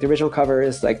cover, like the original cover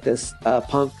is like this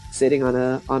punk sitting on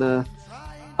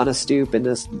a stoop, and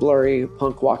this blurry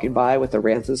punk walking by with a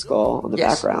Rancid skull on the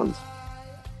background.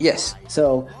 Yes.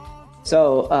 So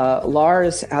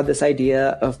Lars had this idea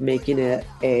of making it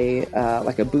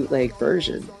like a bootleg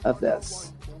version of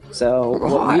this. So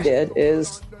what we did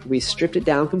is we stripped it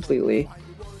down completely,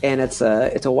 and it's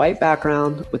a white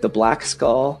background with a black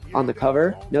skull on the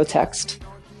cover, no text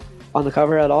on the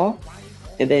cover at all.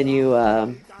 And then you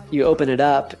open it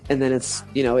up, and then it's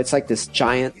like this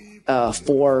giant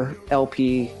 4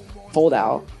 LP fold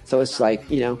out. So it's like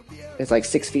it's like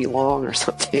 6 feet long or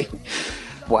something.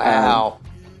 Wow.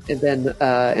 And then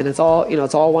and it's all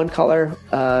it's all one color.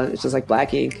 It's just like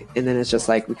black ink, and then it's just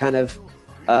like we kind of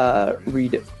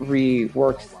reworked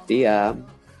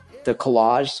the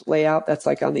collage layout that's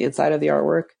like on the inside of the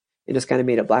artwork, and just kind of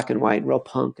made it black and white and real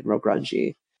punk and real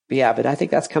grungy. But I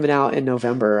think that's coming out in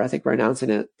November. I think we're announcing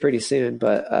it pretty soon.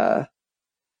 But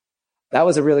that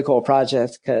was a really cool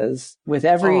project because with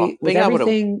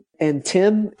everything, and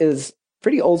Tim is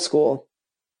pretty old school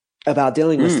about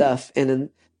dealing with stuff,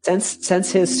 and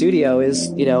since his studio is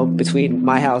between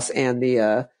my house and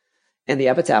the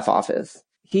Epitaph office,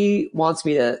 he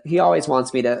always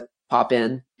wants me to pop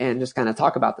in and just kind of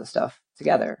talk about this stuff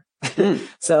together.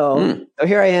 So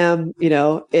here I am,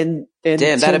 in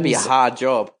damn, that'd be a hard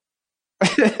job.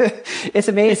 It's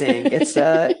amazing.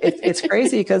 It's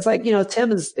crazy because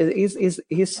Tim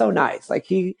he's so nice. Like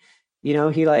he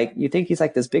like, you think he's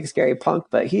like this big scary punk,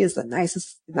 but he is the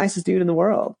nicest dude in the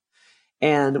world.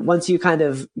 And once you kind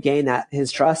of gain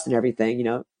his trust and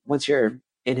everything, once you're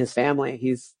in his family,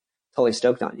 he's totally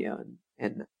stoked on you.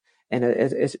 And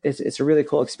it's a really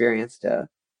cool experience to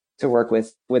work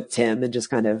with Tim and just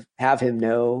kind of have him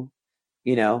know,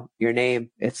 your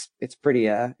name. It's pretty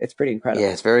incredible.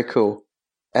 Yeah, it's very cool.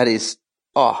 That is,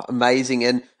 amazing.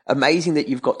 And amazing that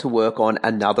you've got to work on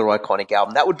another iconic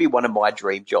album. That would be one of my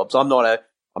dream jobs. I'm not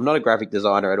a graphic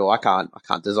designer at all. I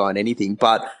can't design anything,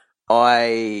 but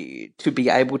to be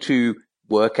able to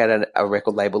work at a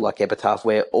record label like Epitaph,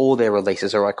 where all their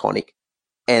releases are iconic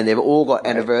and they've all got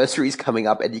anniversaries coming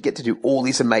up, and you get to do all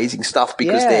this amazing stuff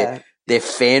because their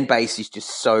fan base is just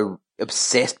so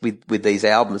obsessed with these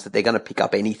albums that they're going to pick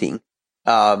up anything.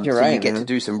 You get to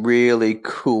do some really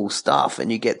cool stuff, and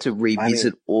you get to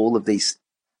revisit all these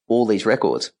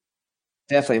records.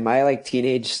 Definitely. My like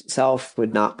teenage self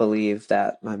would not believe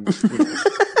that I'm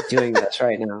doing this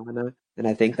right now. And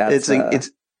I think that's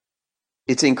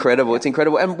it's incredible. Yeah. It's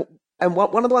incredible. And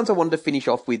one of the ones I wanted to finish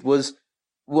off with was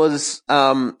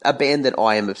a band that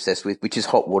I am obsessed with, which is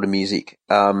Hot Water Music.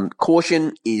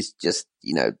 Caution is just,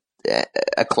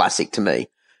 a classic to me.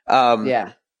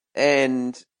 Yeah.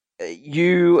 And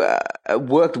you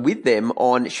worked with them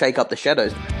on Shake Up the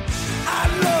Shadows,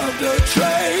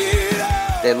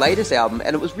 their latest album,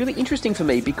 and it was really interesting for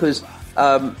me because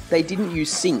they didn't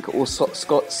use Sync or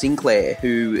Scott Sinclair,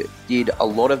 who did a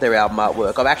lot of their album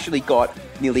artwork. I've actually got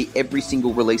nearly every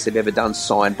single release they've ever done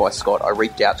signed by Scott. I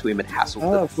reached out to him and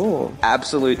hassled the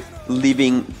absolute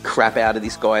living crap out of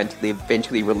this guy until he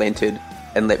eventually relented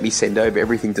and let me send over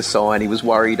everything to sign. He was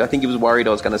worried. I think he was worried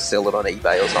I was going to sell it on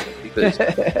eBay or something, because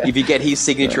if you get his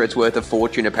signature, it's worth a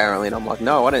fortune apparently. And I'm like,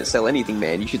 no, I don't sell anything,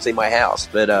 man. You should see my house.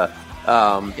 But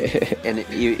and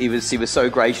he was so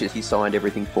gracious. He signed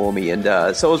everything for me, and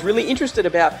so I was really interested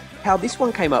about how this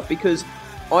one came up, because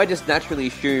I just naturally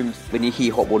assumed when you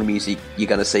hear Hot Water Music, you're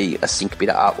going to see a Sync bit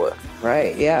of artwork.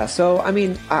 Right, yeah. So, I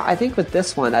mean, I think with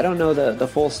this one, I don't know the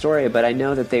full story, but I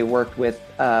know that they worked with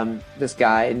this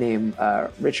guy named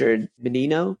Richard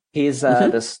Menino. He's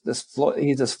he's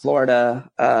this Florida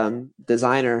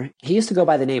designer. He used to go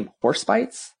by the name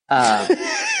Horsebites.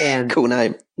 And cool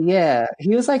name. Yeah,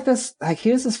 he was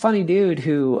he was this funny dude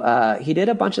who he did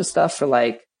a bunch of stuff for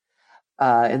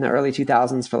in the early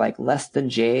 2000s for Less Than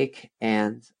Jake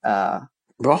and right,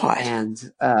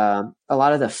 and a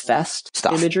lot of the fest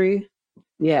stuff imagery.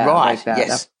 Yeah, right.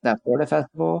 That Florida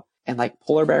festival and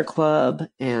Polar Bear Club,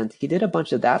 and he did a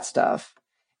bunch of that stuff.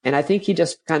 And I think he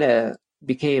just kind of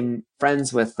became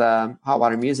friends with Hot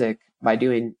Water Music by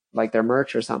doing their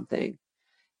merch or something.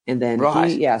 And then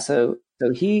so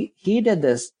he did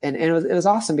this, and it was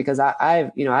awesome because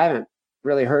I haven't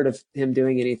really heard of him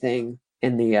doing anything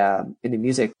in the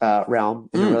music realm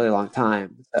in a really long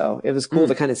time. So it was cool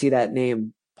to kind of see that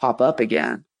name pop up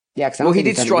again. Yeah, he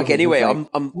did Strike Anywhere. I'm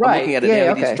looking at it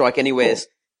now. He did Strike Anywhere,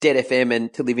 Dead FM,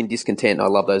 and To Live in Discontent. I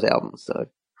love those albums. So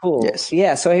cool. Yes.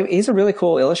 Yeah. So he's a really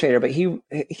cool illustrator, but he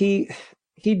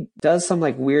does some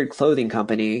weird clothing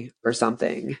company or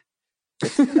something.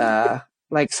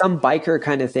 Some biker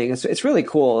kind of thing. It's really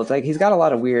cool. It's he's got a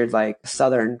lot of weird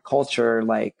Southern culture,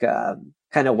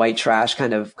 kind of white trash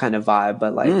kind of vibe,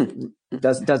 but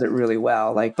does it really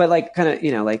well. But kind of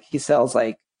he sells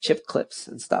chip clips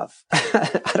and stuff.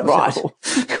 I don't know.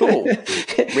 Cool.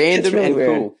 Random really and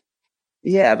weird. Cool.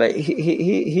 Yeah, but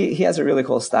he has a really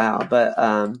cool style. But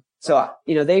so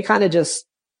they kind of just,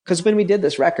 because when we did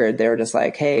this record, they were just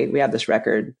hey, we have this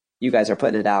record. You guys are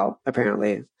putting it out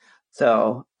apparently.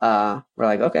 So we're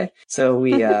okay. So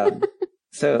we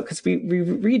because we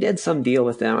redid some deal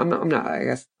with them.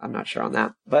 I'm not sure on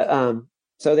that. But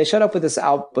so they showed up with this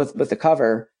with the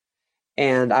cover,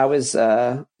 and I was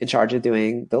in charge of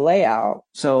doing the layout.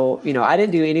 So I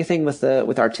didn't do anything with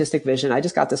artistic vision. I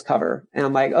just got this cover, and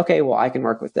I'm okay, well, I can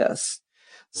work with this.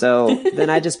 So then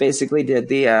I just basically did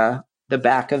the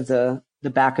back of the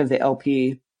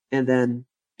LP, and then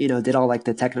did all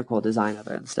the technical design of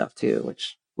it and stuff too,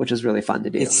 which is really fun to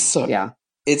do.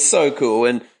 It's so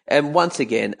cool. And once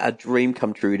again, a dream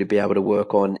come true to be able to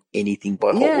work on anything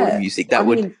by Hot Water Music.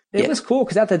 It was cool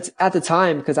because at the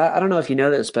time, because I don't know if you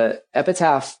know this, but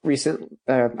Epitaph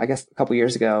I guess a couple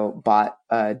years ago, bought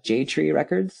J Tree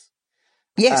Records.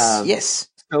 Yes, yes.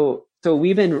 So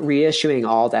we've been reissuing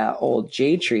all that old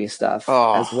J Tree stuff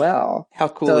as well. How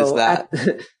cool is that?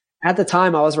 At the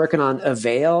time, I was working on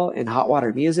Avail and Hot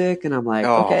Water Music, and I'm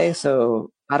okay,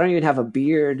 so I don't even have a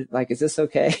beard. Is this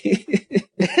okay?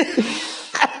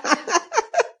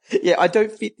 Yeah, I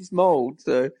don't fit this mold.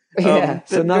 So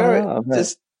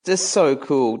just so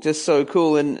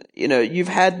cool, and you've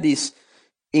had this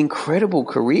incredible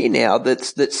career now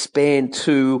that spanned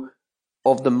two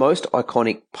of the most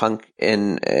iconic punk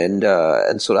and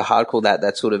sort of hardcore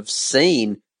that sort of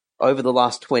scene over the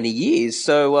last 20 years.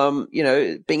 So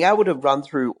being able to run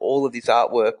through all of this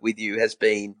artwork with you has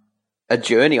been a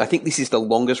journey. I think this is the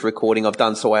longest recording I've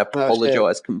done, so I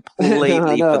apologize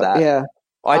completely for that. Yeah.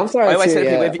 I'm sorry. I always say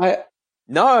to people,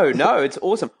 no, it's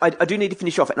awesome. I do need to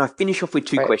finish off, and I finish off with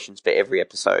two questions for every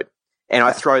episode, and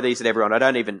I throw these at everyone. I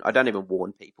don't even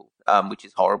warn people, which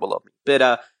is horrible of me.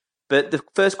 But the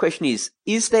first question is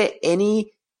there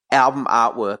any album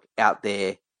artwork out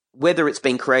there, whether it's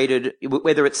been created,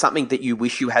 whether it's something that you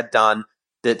wish you had done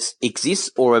that exists,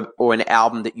 or an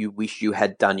album that you wish you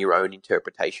had done your own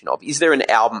interpretation of? Is there an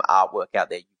album artwork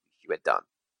out there you wish you had done?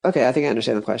 Okay, I think I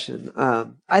understand the question.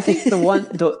 I think the one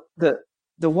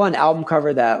the one album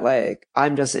cover that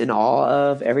I'm just in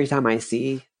awe of every time I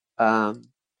see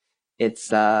It's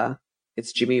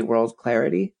Jimmy Eat World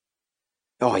Clarity.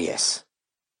 Oh yes.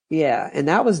 Yeah, and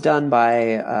that was done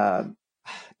by I'm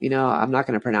not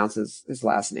going to pronounce his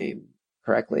last name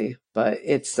correctly, but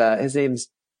it's his name's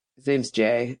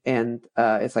Jay, and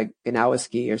it's like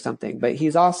Ganawiski or something. But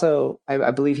he's also,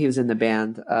 I believe he was in the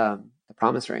band The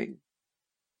Promise Ring.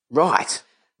 Right.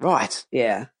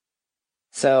 Yeah.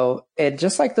 So it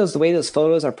just like the way those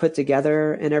photos are put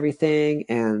together and everything,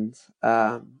 and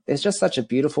it's just such a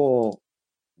beautiful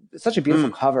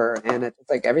cover. And it's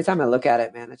like every time I look at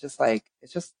it, man, it's just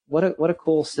what a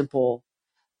cool, simple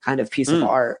kind of piece of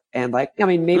art. And like, I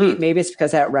mean, maybe it's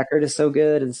because that record is so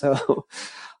good, and so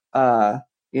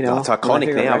it's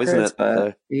iconic now, isn't it?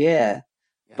 But, yeah,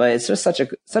 but it's just such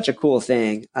a cool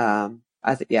thing. I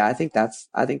think that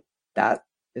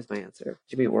is my answer.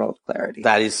 Jimmy Eat World Clarity.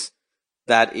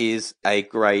 That is a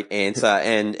great answer,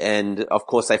 and of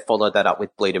course they followed that up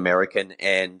with Bleed American,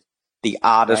 and the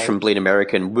artist from Bleed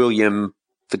American, William,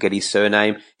 forget his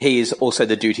surname. He is also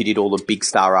the dude who did all the Big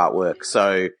Star artwork,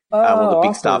 so all the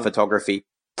Big Star photography.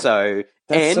 So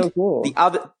that's so cool.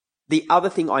 The other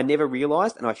thing I never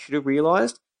realized, and I should have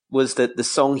realized, was that the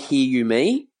song "Hear You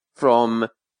Me" from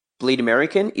Bleed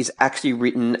American is actually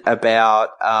written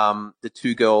about the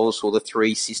two girls or the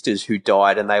three sisters who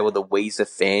died, and they were the Weezer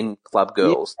fan club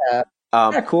girls.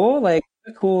 Yeah, cool. I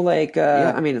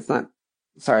mean, it's not.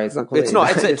 Sorry, it's not cool. It's not.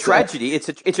 It's a tragedy. It's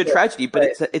a tragedy,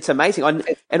 but it's amazing.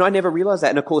 And I never realized that.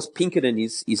 And of course, Pinkerton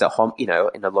is a in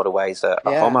a lot of ways a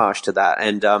homage to that.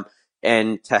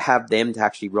 And to have them to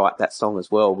actually write that song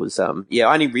as well was I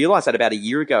only realized that about a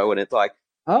year ago, and it's like,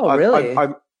 oh really?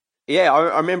 I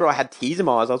remember I had tears in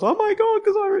my eyes. I was like, oh my god,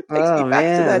 because it takes me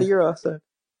back to that era. So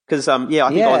because I think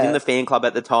I was in the fan club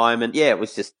at the time, and it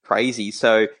was just crazy.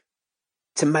 So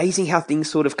it's amazing how things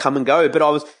sort of come and go.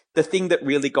 But the thing that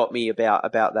really got me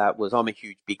about that was I'm a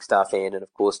huge Big Star fan, and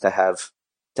of course to have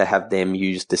them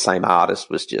use the same artist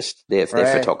was just their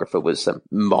photographer was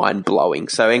mind blowing.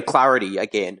 So, and Clarity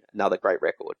again, another great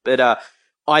record. But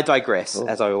I digress,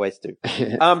 as I always do.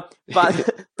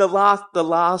 But the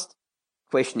last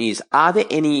question is: are there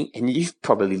any? And you've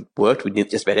probably worked with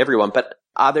just about everyone, but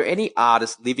are there any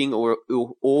artists living or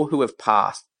who have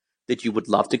passed that you would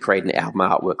love to create an album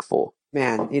artwork for?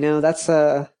 Man,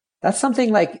 that's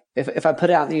something like if I put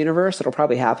it out in the universe, it'll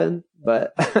probably happen.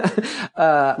 But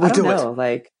I don't know.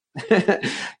 Like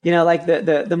like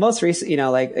the most recent,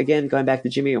 like again going back to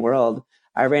Jimmy Eat World,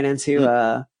 I ran into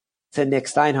to Nick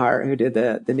Steinhardt, who did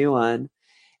the new one,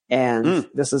 and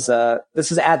this is at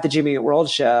the Jimmy Eat World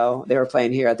show. They were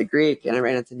playing here at the Greek, and I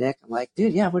ran into Nick. I'm like,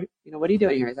 dude, yeah, what are you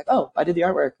doing here? He's like, oh, I did the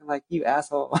artwork. I'm like, you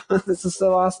asshole, this is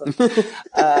so awesome. But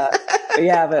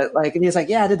and he's like,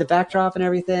 yeah, I did the backdrop and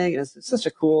everything. And it's such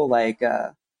a cool, I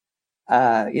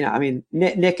mean,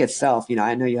 Nick itself,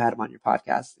 I know you had him on your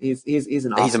podcast. He's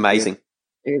an awesome he's amazing.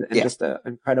 Dude. He's just an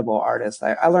incredible artist.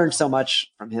 I learned so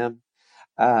much from him.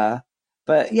 But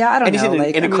yeah, I don't know. And he's in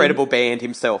an incredible band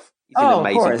himself. He's an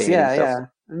amazing of course. band Yeah, himself.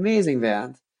 yeah. Amazing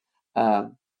band.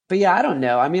 But yeah, I don't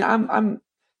know. I mean, I'm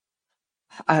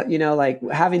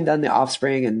having done The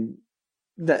Offspring and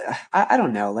I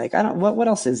don't know. What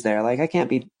else is there? I can't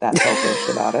be that selfish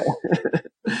about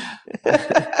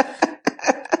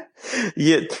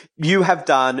it. You have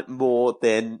done more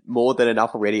than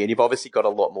enough already, and you've obviously got a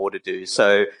lot more to do.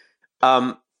 So,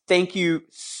 thank you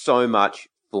so much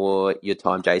for your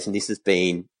time, Jason. This has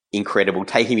been incredible,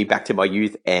 taking me back to my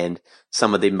youth and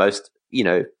some of the most,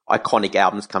 iconic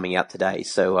albums coming out today.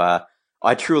 So,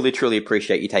 I truly, truly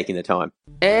appreciate you taking the time.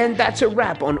 And that's a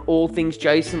wrap on all things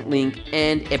Jason Link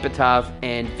and Epitaph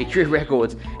and Victory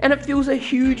Records. And it fills a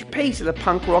huge piece of the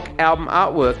punk rock album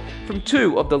artwork from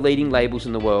two of the leading labels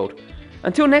in the world.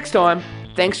 Until next time,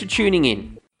 thanks for tuning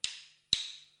in.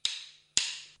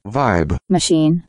 Vibe Machine.